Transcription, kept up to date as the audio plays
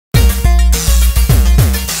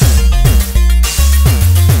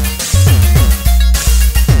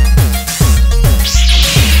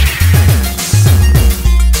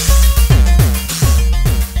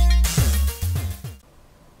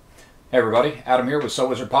everybody. Adam here with So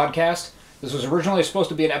Wizard Podcast. This was originally supposed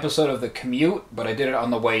to be an episode of the Commute, but I did it on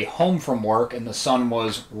the way home from work, and the sun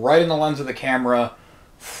was right in the lens of the camera,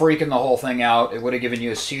 freaking the whole thing out. It would have given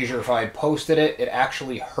you a seizure if I had posted it. It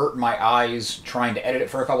actually hurt my eyes trying to edit it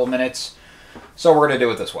for a couple minutes, so we're going to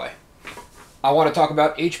do it this way. I want to talk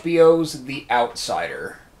about HBO's The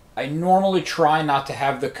Outsider. I normally try not to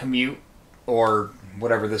have the Commute, or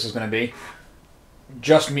whatever this is going to be,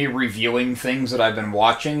 just me reviewing things that I've been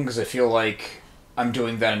watching, because I feel like I'm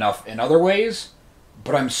doing that enough in other ways.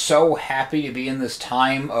 But I'm so happy to be in this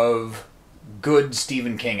time of good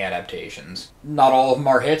Stephen King adaptations. Not all of them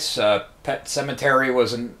are hits. Pet Sematary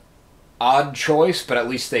was an odd choice, but at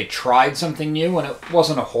least they tried something new, and it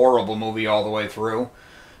wasn't a horrible movie all the way through.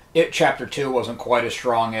 It Chapter 2 wasn't quite as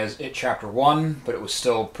strong as It Chapter 1, but it was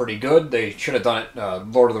still pretty good. They should have done it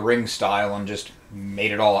Lord of the Rings style and just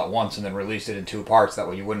made it all at once and then released it in two parts. That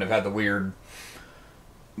way you wouldn't have had the weird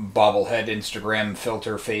bobblehead Instagram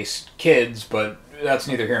filter-faced kids, but that's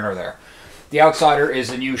neither here nor there. The Outsider is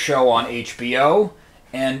a new show on HBO,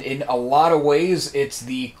 and in a lot of ways it's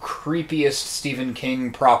the creepiest Stephen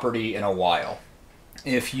King property in a while.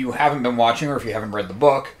 If you haven't been watching or if you haven't read the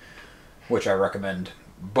book, which I recommend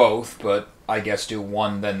both, but I guess do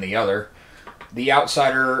one then the other. The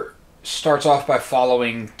Outsider starts off by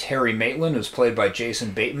following Terry Maitland, who's played by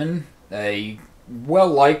Jason Bateman, a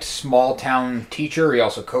well-liked small-town teacher. He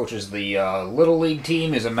also coaches the Little League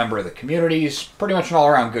team, is a member of the community. He's pretty much an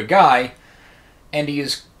all-around good guy, and he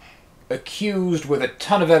is accused with a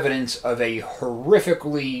ton of evidence of a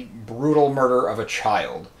horrifically brutal murder of a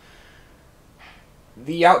child.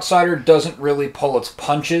 The Outsider doesn't really pull its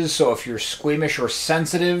punches, so if you're squeamish or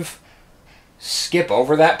sensitive, skip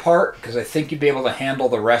over that part, because I think you'd be able to handle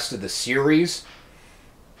the rest of the series.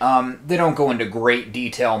 They don't go into great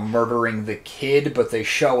detail murdering the kid, but they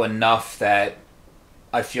show enough that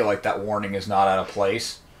I feel like that warning is not out of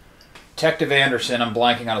place. Detective Anderson, I'm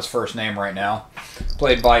blanking on his first name right now,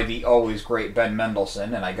 played by the always great Ben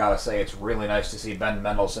Mendelsohn, and I gotta say it's really nice to see Ben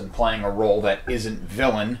Mendelsohn playing a role that isn't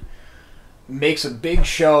villain. Makes a big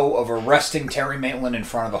show of arresting Terry Maitland in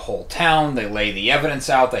front of the whole town. They lay the evidence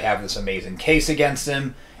out. They have this amazing case against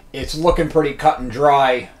him. It's looking pretty cut and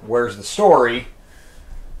dry. Where's the story?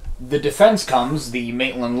 The defense comes, the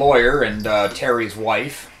Maitland lawyer and Terry's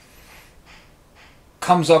wife,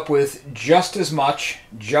 comes up with just as much,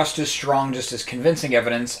 just as strong, just as convincing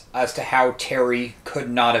evidence as to how Terry could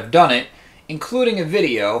not have done it, including a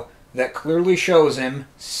video that clearly shows him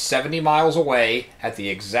 70 miles away at the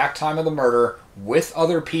exact time of the murder with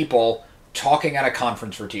other people talking at a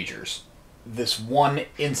conference for teachers. This one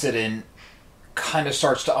incident kind of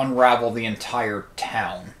starts to unravel the entire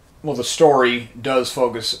town. Well, the story does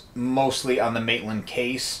focus mostly on the Maitland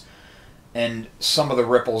case and some of the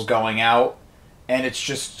ripples going out, and it's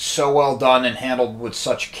just so well done and handled with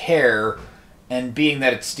such care, and being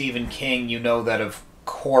that it's Stephen King, you know that of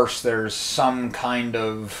course there's some kind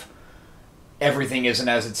of everything isn't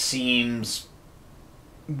as it seems,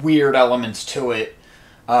 weird elements to it.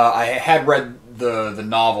 I had read the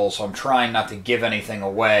novel, so I'm trying not to give anything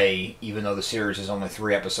away, even though the series is only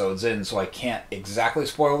 3 episodes in, so I can't exactly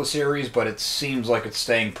spoil the series, but it seems like it's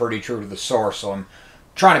staying pretty true to the source, so I'm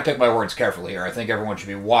trying to pick my words carefully here. I think everyone should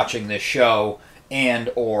be watching this show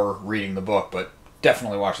and or reading the book, but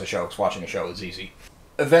definitely watch the show, because watching a show is easy.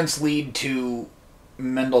 Events lead to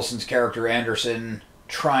Mendelsohn's character, Anderson,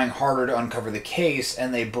 trying harder to uncover the case,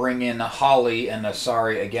 and they bring in Holly, and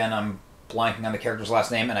sorry, again, I'm blanking on the character's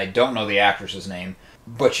last name, and I don't know the actress's name,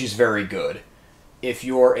 but she's very good. If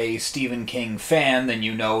you're a Stephen King fan, then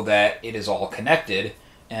you know that it is all connected,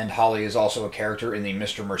 and Holly is also a character in the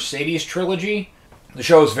Mr. Mercedes trilogy. The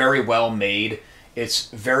show is very well made, it's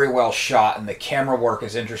very well shot, and the camera work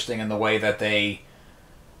is interesting in the way that they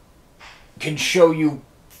can show you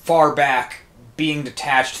far back, being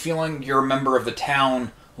detached, feeling you're a member of the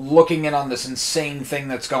town, looking in on this insane thing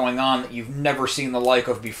that's going on that you've never seen the like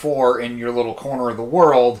of before in your little corner of the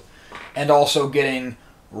world, and also getting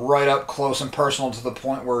right up close and personal to the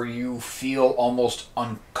point where you feel almost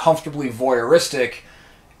uncomfortably voyeuristic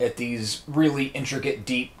at these really intricate,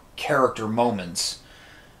 deep character moments.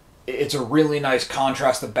 It's a really nice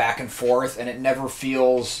contrast of back and forth, and it never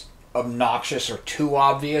feels obnoxious or too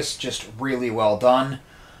obvious, just really well done.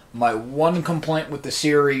 My one complaint with the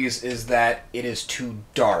series is that it is too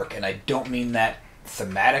dark, and I don't mean that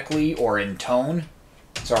thematically or in tone.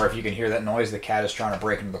 Sorry if you can hear that noise, the cat is trying to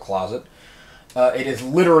break into the closet. It is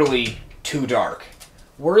literally too dark.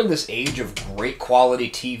 We're in this age of great quality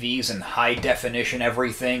TVs and high definition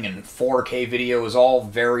everything, and 4K video is all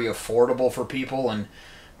very affordable for people, and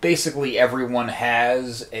basically everyone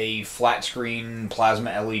has a flat screen,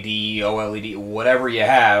 plasma LED, OLED, whatever you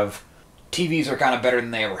have. TVs are kind of better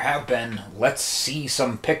than they ever have been. Let's see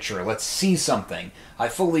some picture. Let's see something. I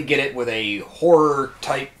fully get it with a horror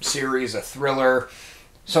type series, a thriller.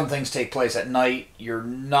 Some things take place at night. You're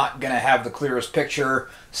not going to have the clearest picture.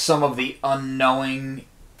 Some of the unknowing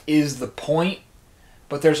is the point.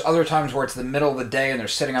 But there's other times where it's the middle of the day and they're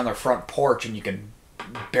sitting on their front porch and you can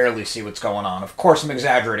barely see what's going on. Of course, I'm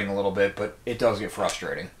exaggerating a little bit, but it does get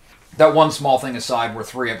frustrating. That one small thing aside, we're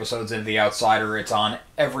 3 episodes into The Outsider. It's on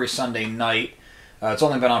every Sunday night. It's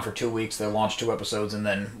only been on for 2 weeks. They launched 2 episodes and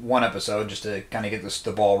then 1 episode just to kind of get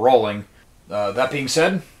the ball rolling. That being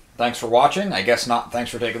said, thanks for watching. I guess not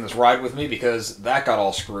thanks for taking this ride with me because that got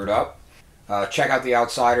all screwed up. Check out The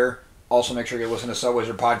Outsider. Also, make sure you listen to Sub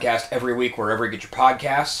Wizard Podcast every week wherever you get your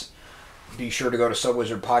podcasts. Be sure to go to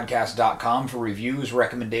subwizardpodcast.com for reviews,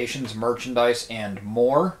 recommendations, merchandise, and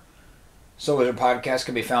more. Sub Wizard Podcast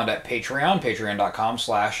can be found at Patreon,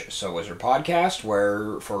 patreon.com/SubWizardPodcast,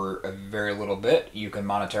 where for a very little bit you can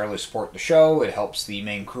monetarily support the show. It helps the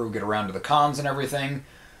main crew get around to the cons and everything.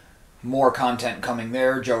 More content coming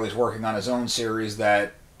there. Joey's working on his own series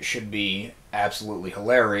that should be absolutely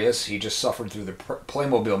hilarious. He just suffered through the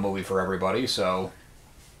Playmobil movie for everybody, so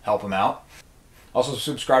help him out. Also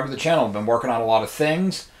subscribe to the channel. I've been working on a lot of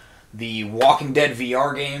things. The Walking Dead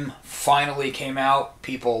VR game finally came out.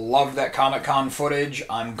 People loved that Comic-Con footage.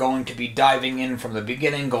 I'm going to be diving in from the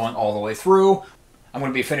beginning, going all the way through. I'm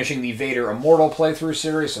going to be finishing the Vader Immortal playthrough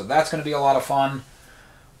series, so that's going to be a lot of fun.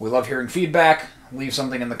 We love hearing feedback. Leave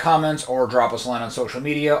something in the comments or drop us a line on social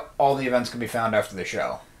media. All the events can be found after the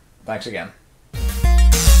show. Thanks again.